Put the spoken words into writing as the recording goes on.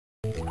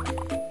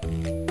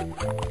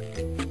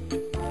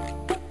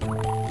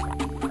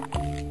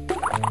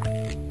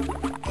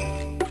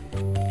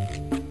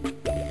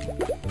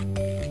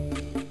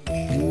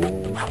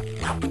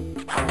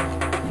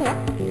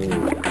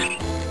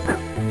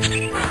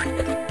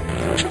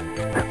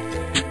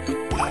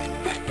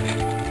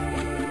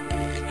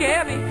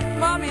Gabby,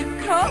 Mommy's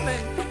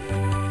coming.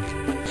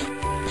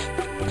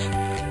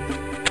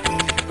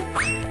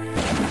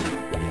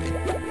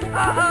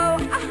 Uh-oh,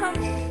 I'm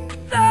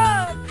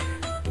stuck.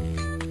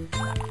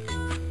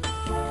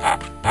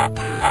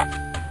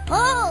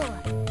 Pull!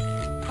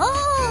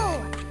 Pull!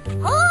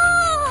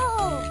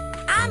 Pull!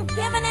 I'm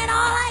giving it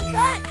all I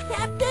got,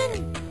 Captain!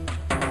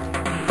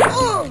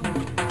 Pull!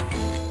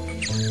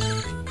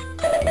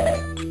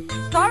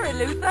 Sorry,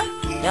 Luther.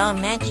 Don't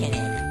mention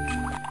it.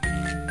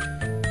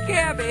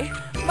 Gabby,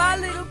 my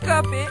little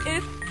guppy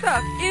is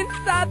stuck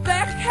inside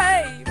that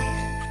cave,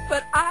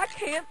 but I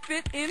can't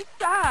fit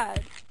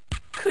inside.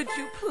 Could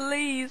you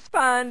please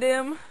find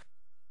him?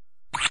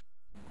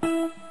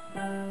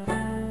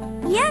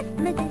 Yes,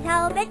 Mrs.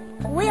 Halibut.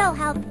 We'll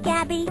help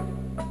Gabby.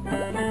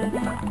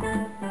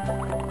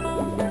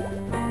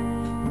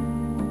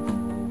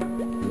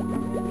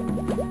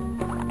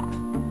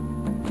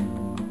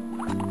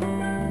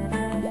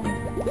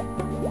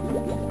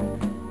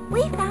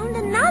 We found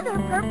another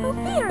purple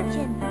sea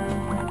urchin.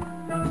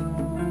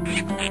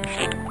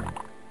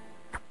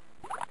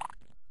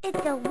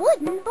 It's a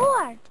wooden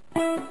board.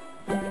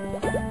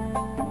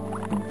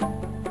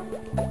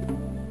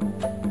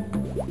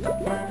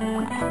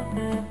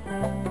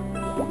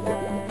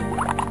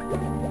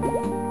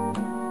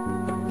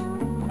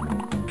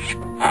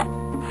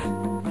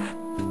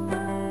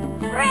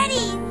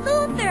 Freddi,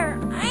 Luther,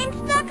 I'm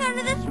stuck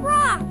under this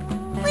rock.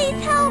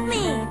 Please help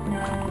me.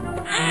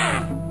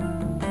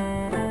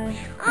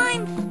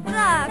 I'm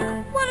stuck.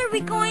 What are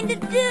we going to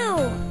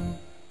do?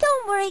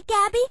 Don't worry,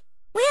 Gabby.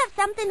 We have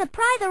something to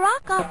pry the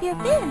rock off your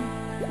fin.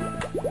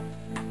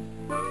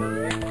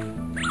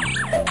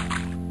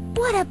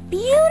 What a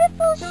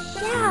beautiful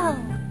shell.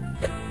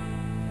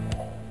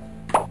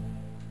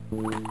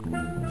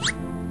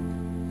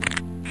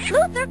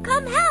 Luther,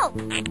 come help.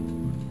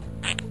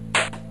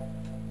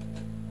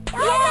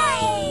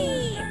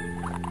 Yay!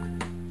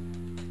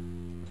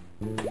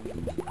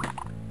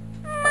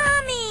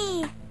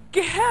 Mommy!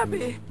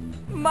 Gabby,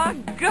 my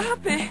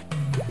guppy.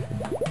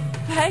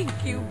 Thank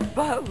you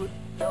both.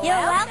 You're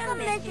welcome,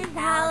 Mrs.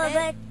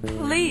 Halibut.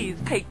 Please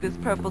take this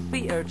purple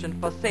sea urchin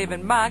for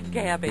saving my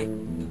Gabby.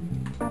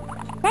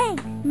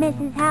 Thanks,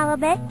 Mrs.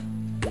 Halibut.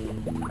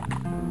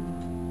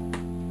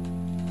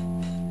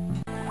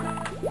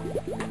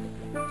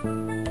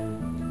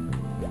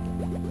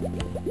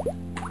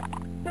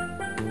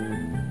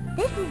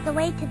 This is the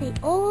way to the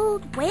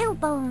old whale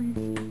bones.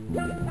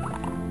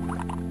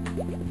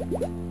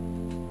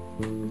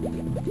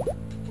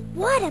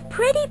 What a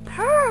pretty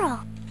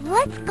pearl!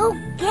 Let's go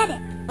get it.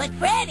 But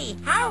Freddi,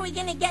 how are we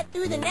going to get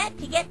through the net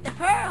to get the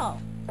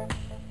pearl?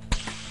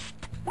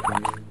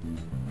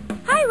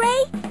 Hi,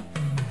 Ray.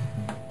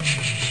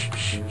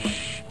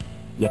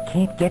 You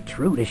can't get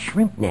through the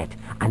shrimp net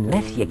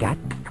unless you got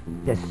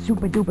the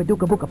super duper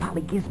dooka booka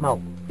poly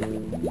gizmo.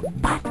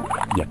 But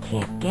you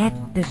can't get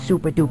the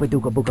super duper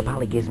dooka booka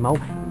poly gizmo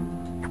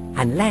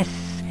unless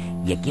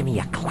you give me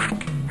a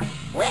clock.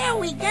 Where are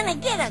we going to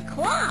get a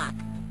clock?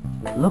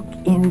 Look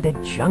in the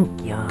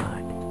junkyard.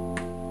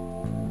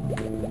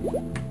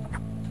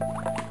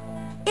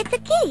 It's a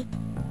key.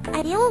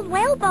 And the old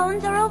whale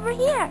bones are over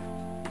here.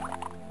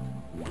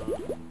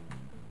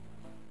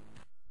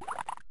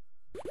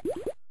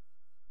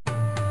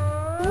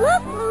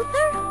 Look,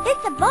 Luther.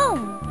 It's a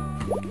bone.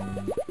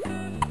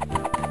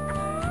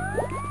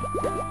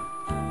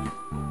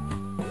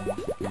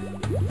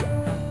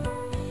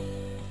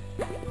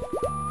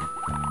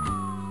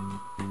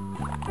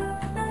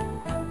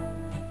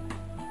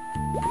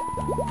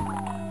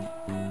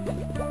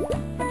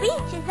 The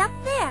beach is up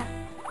there.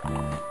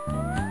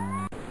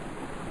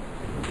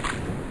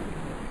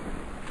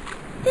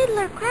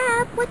 Fiddler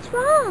Crab, what's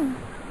wrong?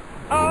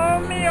 Oh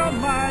me, oh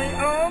my,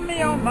 oh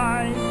me, oh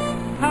my.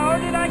 How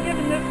did I get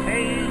in this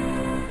cage?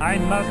 I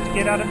must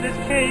get out of this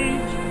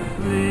cage.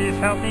 Please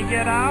help me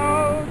get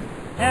out,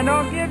 and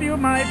I'll give you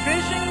my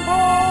fishing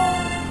pole.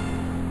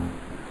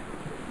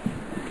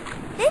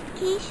 This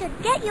key should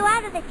get you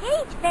out of the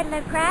cage,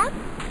 Fiddler Crab.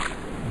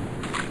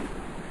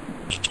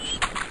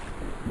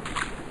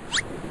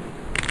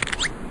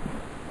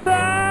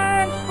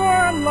 Thanks for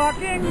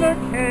unlocking the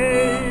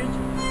cage.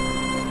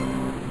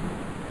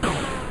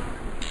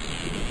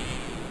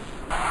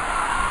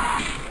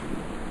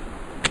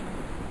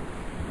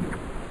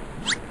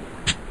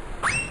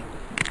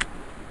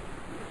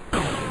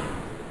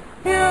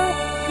 Here,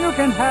 you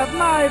can have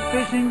my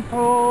fishing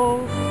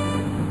pole.